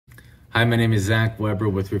Hi, my name is Zach Weber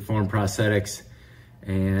with Reform Prosthetics,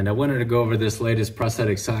 and I wanted to go over this latest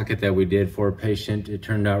prosthetic socket that we did for a patient. It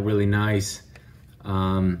turned out really nice.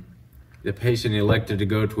 The patient elected to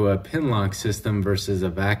go to a pin lock system versus a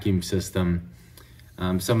vacuum system.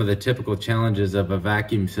 Some of the typical challenges of a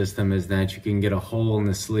vacuum system is that you can get a hole in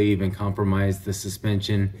the sleeve and compromise the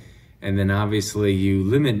suspension, and then obviously you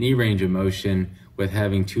limit knee range of motion with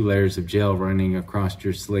having 2 layers of gel running across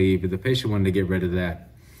your sleeve. The patient wanted to get rid of that.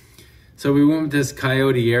 So we went with this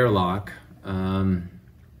Coyote airlock.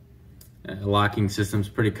 Locking system's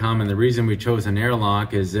pretty common. The reason we chose an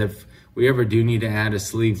airlock is if we ever do need to add a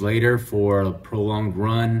sleeve later for a prolonged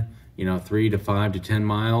run, 3 to 5 to 10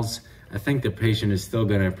 miles, I think the patient is still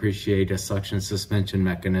going to appreciate a suction suspension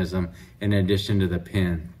mechanism in addition to the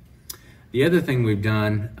pin. The other thing we've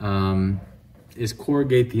done is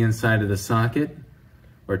corrugate the inside of the socket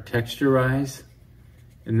or texturize,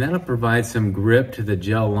 and that'll provide some grip to the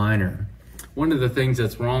gel liner. One of the things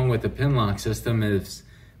that's wrong with the pin lock system is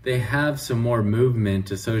they have some more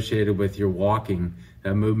movement associated with your walking.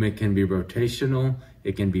 That movement can be rotational,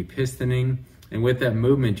 it can be pistoning, and with that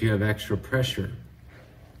movement you have extra pressure.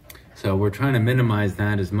 So we're trying to minimize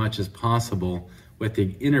that as much as possible with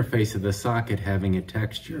the interface of the socket having a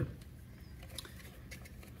texture.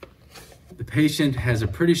 The patient has a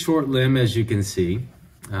pretty short limb, as you can see.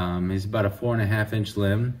 He's about a 4.5-inch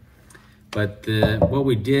limb. But what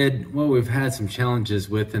we've had some challenges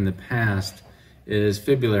with in the past is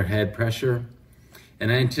fibular head pressure.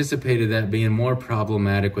 And I anticipated that being more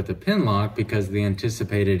problematic with the pin lock because of the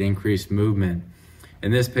anticipated increased movement.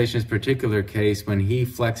 In this patient's particular case, when he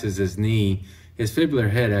flexes his knee, his fibular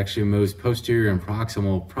head actually moves posterior and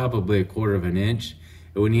proximal probably 1/4 of an inch.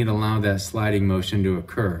 And we need to allow that sliding motion to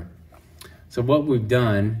occur. So what we've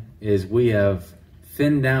done is we have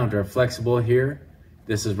thinned out our flexible here.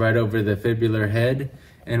 This is right over the fibular head.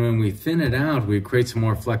 And when we thin it out, we create some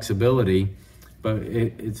more flexibility, but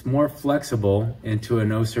it's more flexible into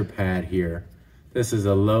an Oser pad here. This is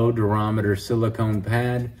a low durometer silicone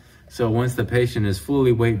pad. So once the patient is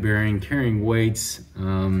fully weight bearing, carrying weights,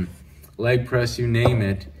 leg press, you name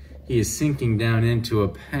it, he is sinking down into a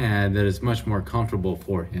pad that is much more comfortable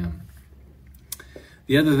for him.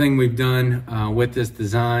 The other thing we've done with this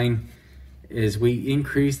design is we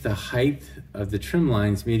increase the height of the trim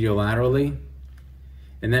lines mediolaterally,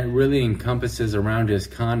 and that really encompasses around his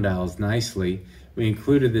condyles nicely. We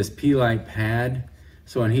included this P-Light pad,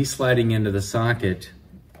 so when he's sliding into the socket,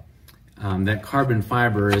 that carbon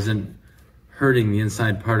fiber isn't hurting the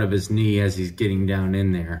inside part of his knee as he's getting down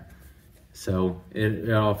in there. So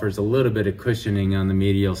it offers a little bit of cushioning on the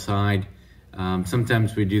medial side.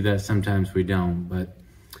 Sometimes we do that, sometimes we don't, but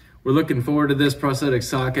we're looking forward to this prosthetic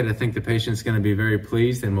socket. I think the patient's going to be very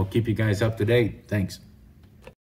pleased, and we'll keep you guys up to date. Thanks.